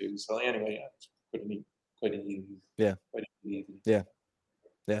there too. So anyway, yeah, it's quite an evening. Yeah. Quite an evening. Yeah.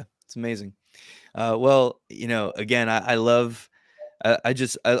 Yeah. It's amazing. Well, again, I love.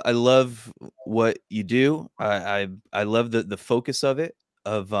 I love what you do. I love the focus of it,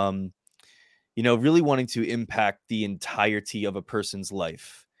 of really wanting to impact the entirety of a person's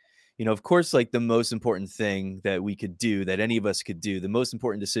life. Of course, like the most important thing that we could do, that any of us could do, the most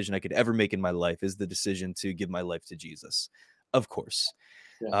important decision I could ever make in my life is the decision to give my life to Jesus. Of course.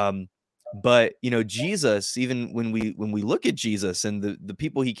 Yeah. Um, but Jesus, even when we look at Jesus and the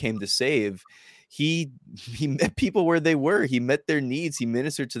people he came to save, he he met people where they were. He met their needs. He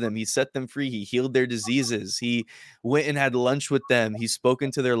ministered to them. He set them free. He healed their diseases. He went and had lunch with them. He spoke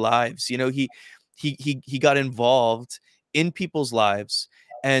into their lives. he got involved in people's lives,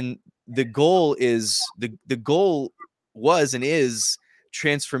 and the goal is the goal was and is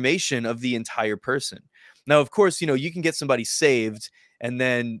transformation of the entire person. Now, of course, you can get somebody saved and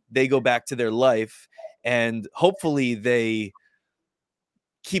then they go back to their life, and hopefully they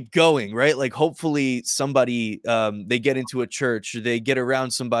keep going, right? Like hopefully somebody, they get into a church, or they get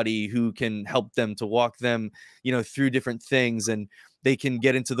around somebody who can help them to walk them, through different things, and they can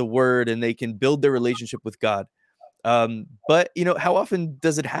get into the word and they can build their relationship with God. But how often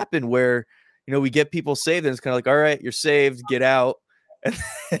does it happen where we get people saved and it's kind of like, all right, you're saved, get out, and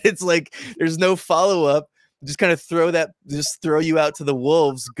it's like there's no follow up. Just kind of throw you out to the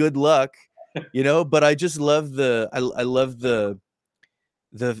wolves. Good luck, But I just love I love the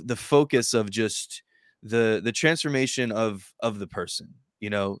focus of just the transformation of the person,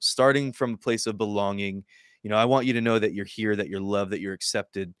 starting from a place of belonging. I want you to know that you're here, that you're loved, that you're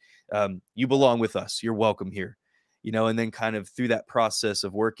accepted. You belong with us, you're welcome here. And then kind of through that process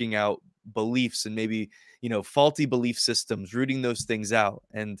of working out beliefs and maybe faulty belief systems, rooting those things out,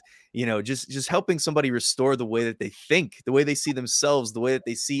 and just helping somebody restore the way that they think, the way they see themselves, the way that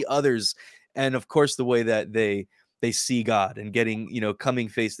they see others, and of course the way that they see God, and getting, coming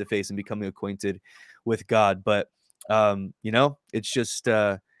face to face and becoming acquainted with God. But it's just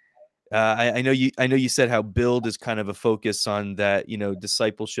I know you said how build is kind of a focus on that,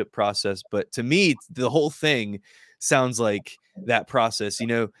 discipleship process, but to me, the whole thing sounds like that process,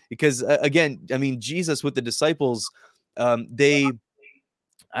 because again, I mean, Jesus with the disciples, they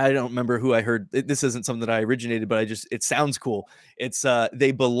I don't remember who I heard. This isn't something that I originated, but it sounds cool. It's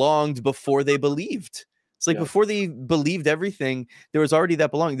they belonged before they believed. It's like Yes. before they believed everything, there was already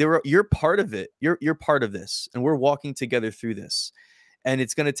that belonging. You're part of it. You're part of this, and we're walking together through this. And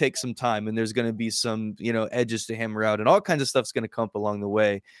it's going to take some time, and there's going to be some, edges to hammer out, and all kinds of stuff's going to come up along the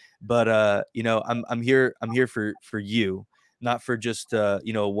way. But I'm here for you, not for just a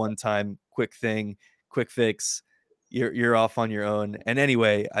one time quick thing, quick fix. You're off on your own. And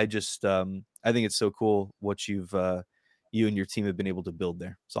anyway, I think it's so cool what you and your team have been able to build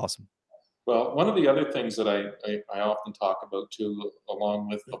there. It's awesome. Well, one of the other things that I often talk about too, along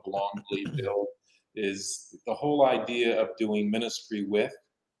with the belong, believe, build, is the whole idea of doing ministry with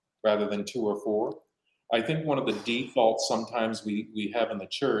rather than two or four. I think one of the defaults sometimes we have in the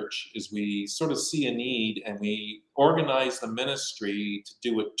church is we sort of see a need and we organize the ministry to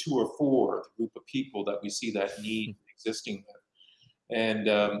do it two or four, the group of people that we see that need existing with. And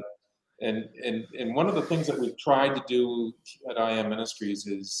and one of the things that we've tried to do at IM Ministries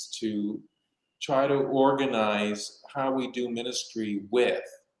is to try to organize how we do ministry with,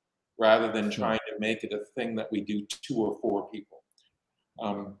 rather than Hmm. trying to make it a thing that we do two or four people.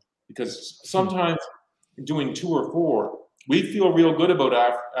 Because Hmm. sometimes doing two or four, we feel real good about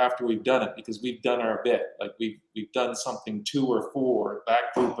after we've done it because we've done our bit. Like we've done something two or four,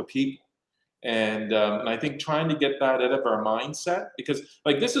 that group of people. And I think trying to get that out of our mindset, because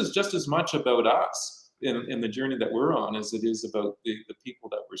like this is just as much about us in the journey that we're on as it is about the people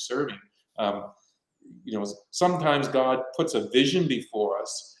that we're serving. Um, Sometimes God puts a vision before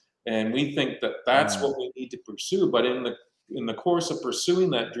us, and we think that that's Mm. what we need to pursue. But in the course of pursuing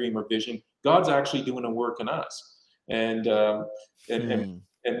that dream or vision, God's actually doing a work in us. And and and, Hmm.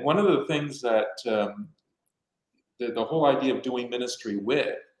 and one of the things that the whole idea of doing ministry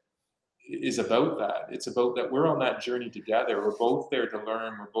with is about that. It's about that we're on that journey together. We're both there to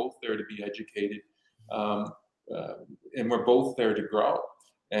learn. We're both there to be educated, um, uh, and we're both there to grow.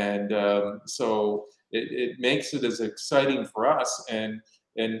 And so it makes it as exciting for us. And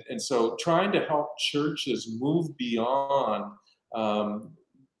so trying to help churches move beyond um,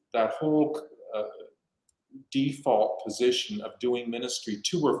 that whole default position of doing ministry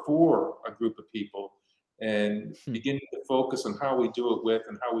to or for a group of people, and Hmm. beginning to focus on how we do it with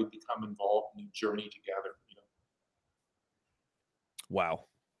and how we become involved in the journey together. Wow.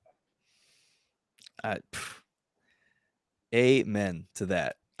 Amen to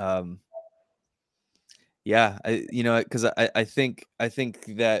that. Yeah, because I think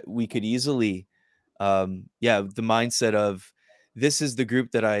that we could easily, yeah, the mindset of this is the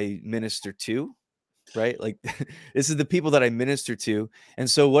group that I minister to, right? Like this is the people that I minister to. And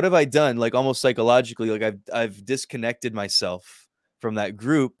so what have I done? Like almost psychologically, like I've disconnected myself from that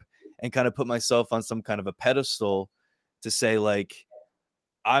group and kind of put myself on some kind of a pedestal to say like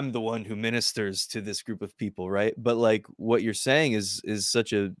I'm the one who ministers to this group of people, right? But like what you're saying is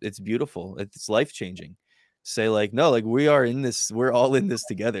such a it's beautiful. It's life changing. Say like no, like we are in this. We're all in this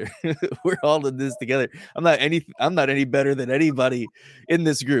together. We're all in this together. I'm not any better than anybody in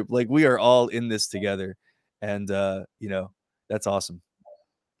this group. Like we are all in this together. And that's awesome.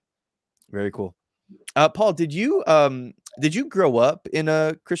 Very cool. Paul, did you grow up in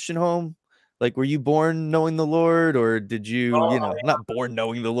a Christian home? Like, were you born knowing the Lord, or did you, not born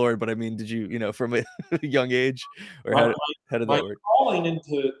knowing the Lord, but I mean, did you, from a young age, or My how did my that work? calling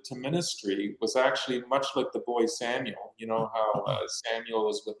into ministry was actually much like the boy Samuel. You know how Samuel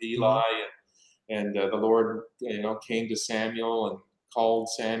was with Hmm. Eli, and the Lord, came to Samuel and called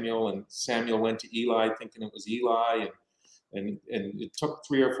Samuel, and Samuel went to Eli thinking it was Eli, and it took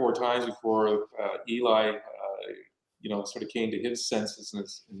 3 or 4 times before Eli, sort of came to his senses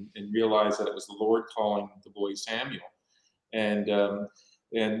and realized that it was the Lord calling the boy Samuel. And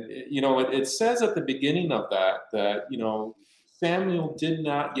it says at the beginning of that Samuel did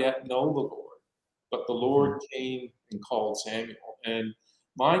not yet know the Lord, but the Hmm. Lord came and called Samuel. And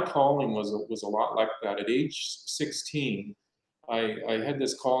my calling was a lot like that. At age 16, I had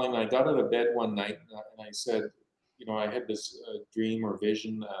this calling. I got out of bed one night and I said, I had this dream or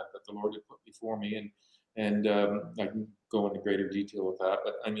vision that the Lord had put before me, and I can go into greater detail with that.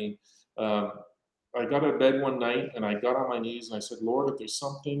 But I mean, um, I got out of bed one night and I got on my knees and I said, Lord, if there's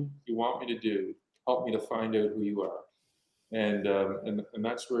something you want me to do, help me to find out who you are. And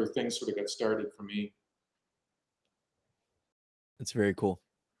that's where things sort of got started for me. That's very cool.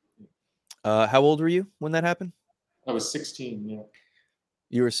 How old were you when that happened? I was 16, yeah.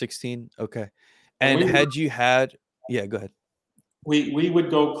 You were 16. Okay. And And had you had, yeah, go ahead. we would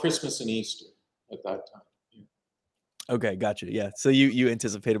go Christmas and Easter at that time. Yeah. Okay, gotcha. Yeah. So you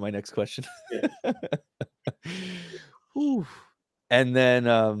anticipated my next question. Yeah. Whew. And then,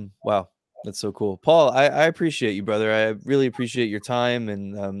 wow, that's so cool, Paul. I appreciate you, brother. I really appreciate your time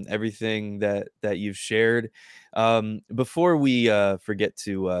and everything that you've shared. Before we forget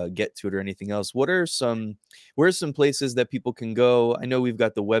to get to it or anything else, where are some places that people can go? I know we've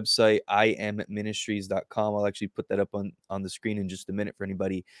got the website iamministries.com. I'll actually put that up on the screen in just a minute for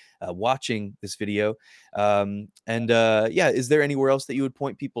anybody watching this video. Yeah, is there anywhere else that you would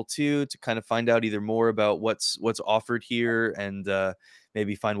point people to kind of find out either more about what's offered here and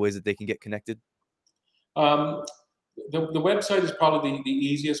maybe find ways that they can get connected? Um, the website is probably the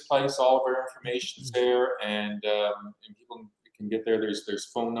easiest place. All of our information's there, and people can get there. There's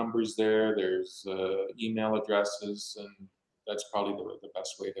phone numbers there. There's email addresses, and that's probably the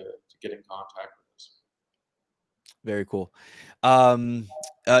best way to get in contact with us. Very cool. Um,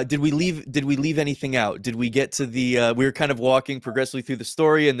 did we leave anything out? Did we get to we were kind of walking progressively through the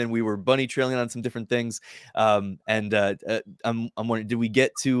story, and then we were bunny trailing on some different things. I'm wondering, did we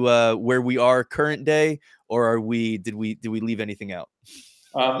get to where we are current day, or did we leave anything out?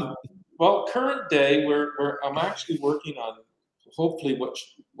 Um, well, current day, I'm actually working on hopefully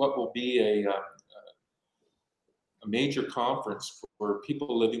what will be a major conference for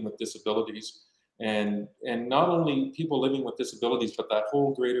people living with disabilities, and not only people living with disabilities, but that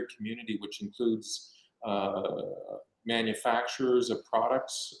whole greater community, which includes uh, manufacturers of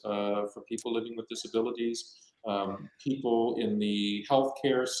products for people living with disabilities, people in the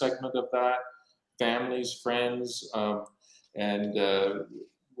healthcare segment of that, families, friends, and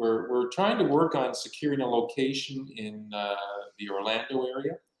we're trying to work on securing a location in the Orlando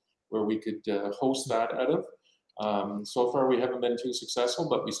area where we could host that out of. So far, we haven't been too successful,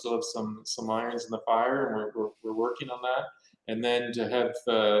 but we still have some irons in the fire, and we're working on that. And then to have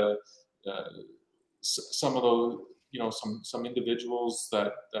some of those, some individuals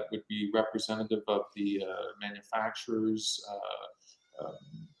that would be representative of the manufacturers,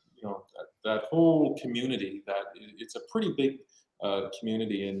 that whole community. It's a pretty big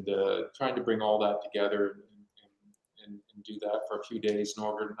community, and trying to bring all that together and do that for a few days and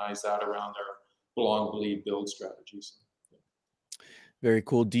organize that around our belong, believe, build strategies. Very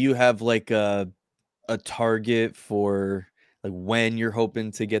cool. Do you have like a target for like when you're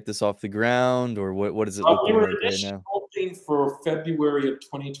hoping to get this off the ground, or what is it We looking were like right initially now? hoping for February of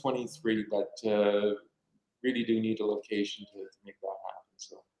 2023, but really do need a location to make that happen.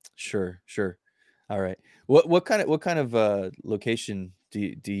 So Sure, sure. All right. What kind of location do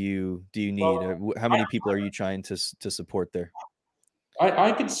you need? well, How many people are you trying to support there?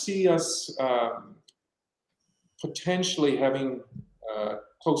 I could see us potentially having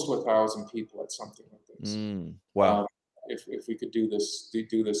close to 1,000 people at something like this. Wow. Um, if we could do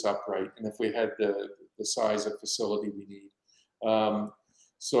this upright, and if we had the size of facility we need.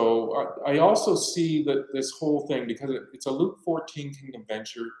 So I also see that this whole thing, because it's a Luke 14 kingdom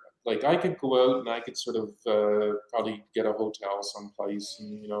venture. Like I could go out and I could sort of probably get a hotel someplace,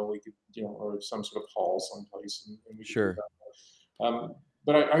 and we could or some sort of hall someplace, and we could do Sure. that.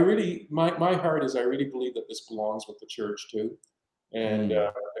 But I really, my heart is, I really believe that this belongs with the church too, and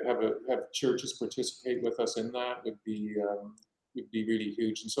Mm. have churches participate with us in that would be. would be really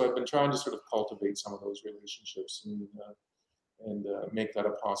huge. And so I've been trying to sort of cultivate some of those relationships and make that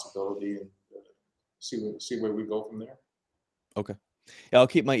a possibility, and see where we go from there. Okay. Yeah, I'll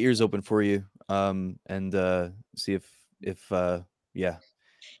keep my ears open for you. And see if yeah.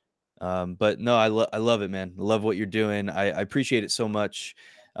 But no, I love it, man. I love what you're doing. I appreciate it so much.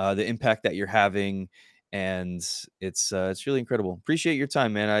 The impact that you're having, and it's really incredible. Appreciate your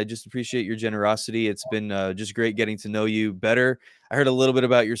time, man. I just appreciate your generosity. It's been just great getting to know you better. I heard a little bit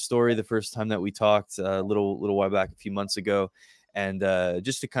about your story the first time that we talked a little while back, a few months ago, and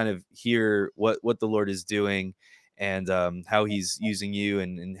just to kind of hear what the Lord is doing, and how He's using you,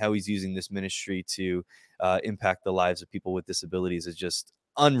 and how He's using this ministry to impact the lives of people with disabilities is just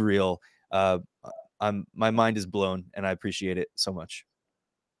unreal. Uh, my mind is blown, and I appreciate it so much.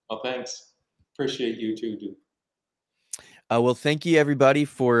 Well, thanks. Appreciate you too, Duke. Well, thank you everybody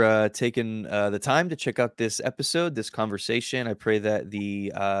for taking the time to check out this episode, this conversation. I pray that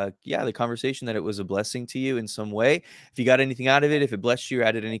the conversation, that it was a blessing to you in some way. If you got anything out of it, if it blessed you or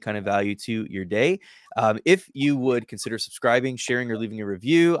added any kind of value to your day, if you would consider subscribing, sharing, or leaving a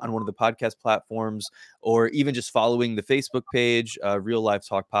review on one of the podcast platforms, or even just following the Facebook page, Real Life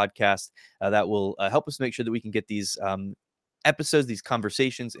Talk Podcast, that will help us make sure that we can get these episodes, these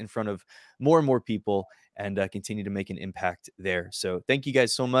conversations in front of more and more people, and continue to make an impact there. So thank you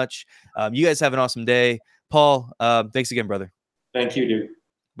guys so much. You guys have an awesome day. Paul, thanks again, brother. Thank you, Duke.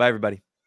 Bye, everybody.